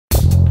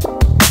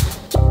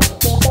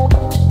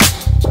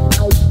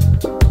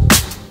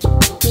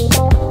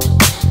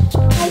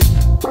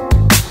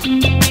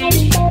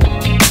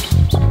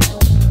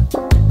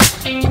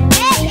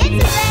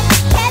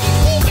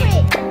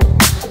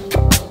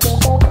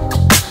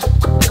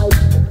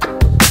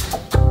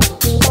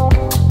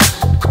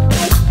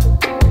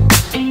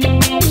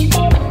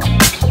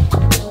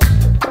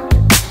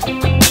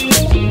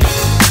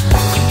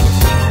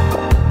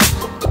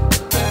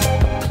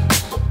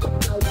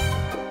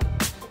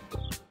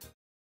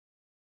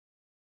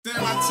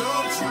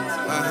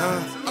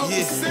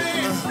Yeah.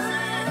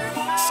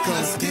 It's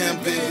going down,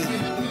 baby.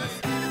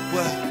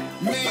 What?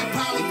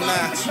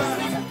 Nah.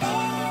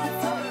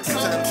 It's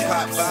time to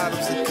pop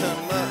bottles and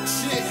come up.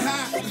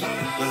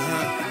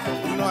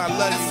 You know I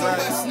love you, right?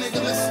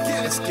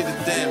 Let's get it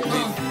down,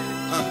 baby.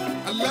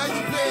 I love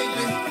you,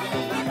 baby.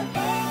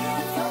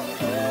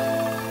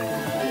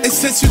 And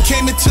since you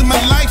came into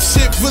my life,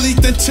 shit really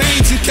done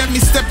changed. You kept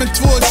me stepping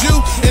towards you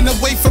and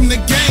away from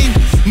the game.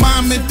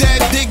 Mom and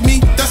dad dig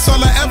me, that's all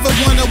I ever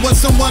wanted, was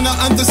someone to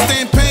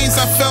understand pains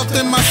I felt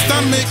in my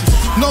stomach.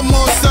 No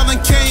more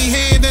selling cane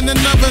head in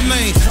another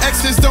lane.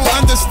 Exes don't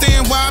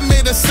understand why I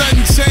made a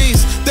sudden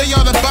change. They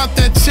all about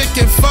that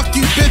chicken, fuck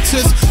you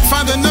bitches.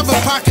 Find another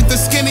pocket, the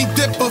skinny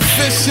dip of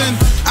fishing.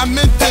 I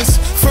meant this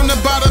from the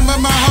bottom of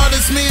my heart.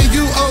 It's me and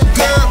you, oh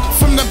girl,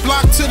 from the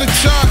block to the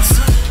charts.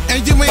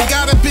 And you ain't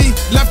gotta be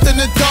left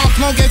in the dark.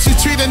 Long as you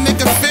treat a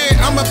nigga fair,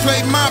 I'ma play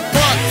my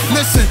part.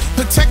 Listen,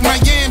 protect my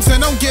yams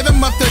and don't get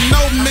them up to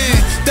no man.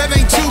 That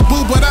ain't you,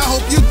 boo, but I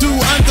hope you do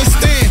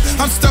understand.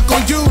 I'm stuck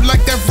on you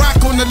like that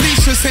rock on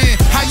Alicia's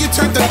hand. How you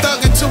turned the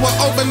thug into an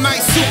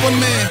overnight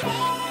Superman.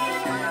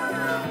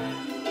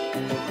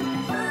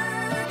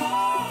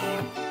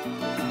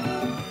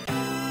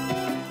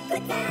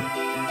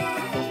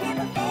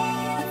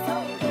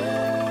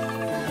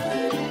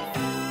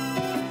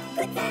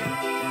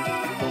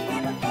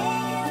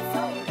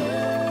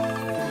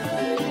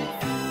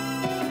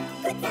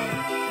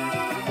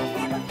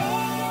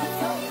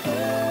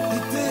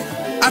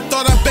 I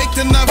thought I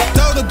baked enough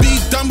dough to be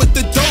done with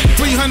the dope.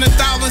 300,000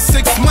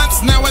 6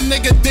 months, now a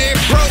nigga dead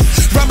broke.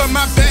 Rubbing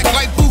my back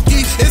like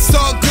Buki, it's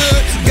all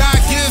good.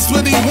 God gives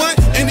what he want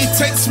and he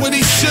takes what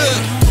he should.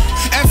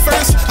 At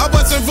first, I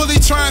wasn't really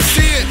trying to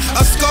see it.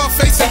 A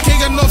Scarface, a king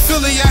of North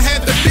Philly, I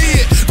had to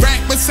be it. Rack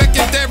was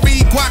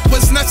secondary, guac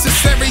was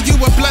necessary. You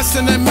a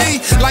blessing to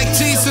me, like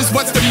Jesus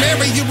was to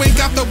Mary. You ain't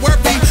got to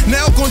worry,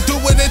 Nell gon' do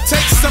what it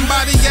takes.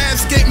 Somebody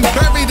ass getting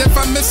buried if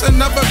I miss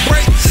another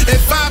break.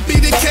 If I be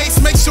the case,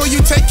 make sure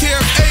you take care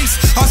of Ace.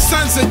 Our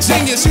son's a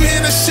genius, you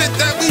hear the shit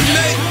that we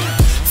make?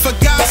 For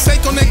God's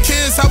sake, on the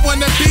kids, I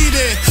wanna be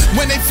there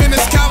when they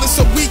finish college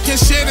so we can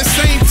share the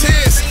same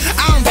tears.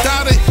 I don't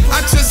doubt it,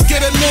 I just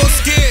get a little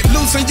scared.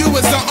 Losing you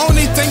is the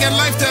only thing in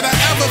life that I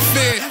ever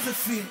feared. Ever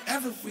fear,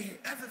 ever fear,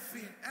 ever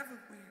fear, ever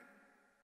fear.